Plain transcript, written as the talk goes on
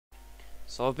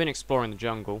So I've been exploring the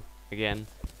jungle again,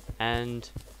 and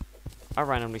I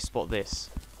randomly spot this.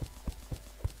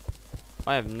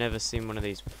 I have never seen one of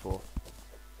these before.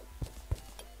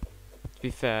 To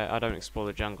be fair, I don't explore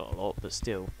the jungle a lot, but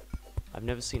still, I've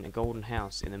never seen a golden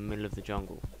house in the middle of the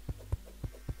jungle.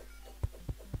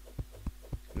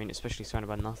 I mean, especially surrounded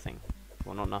by nothing.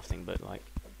 Well, not nothing, but like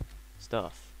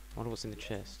stuff. I wonder what's in the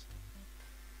chest.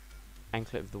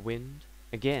 Anklet of the wind.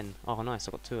 Again. Oh, nice.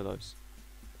 I got 2 of those.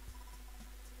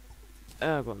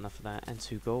 I've got enough of that, and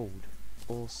 2 gold.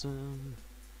 Awesome.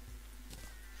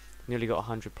 Nearly got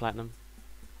 100 platinum.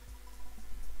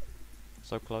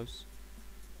 So close.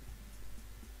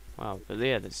 Wow, but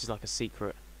yeah, this is like a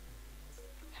secret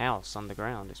house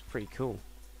underground. It's pretty cool.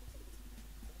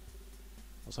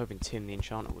 I was hoping Tim the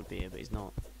Enchanter would be here, but he's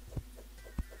not.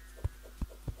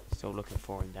 Still looking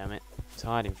for him, damn it. He's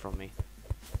hiding from me.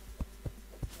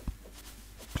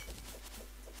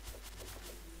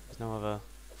 There's no other...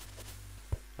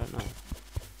 I don't know.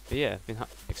 But yeah, I've been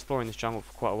exploring this jungle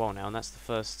for quite a while now, and that's the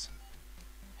first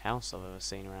house I've ever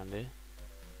seen around here.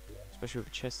 Especially with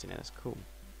a chest in it, that's cool.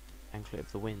 Anklet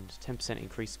of the wind. 10%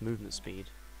 increased movement speed.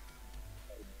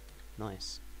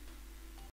 Nice.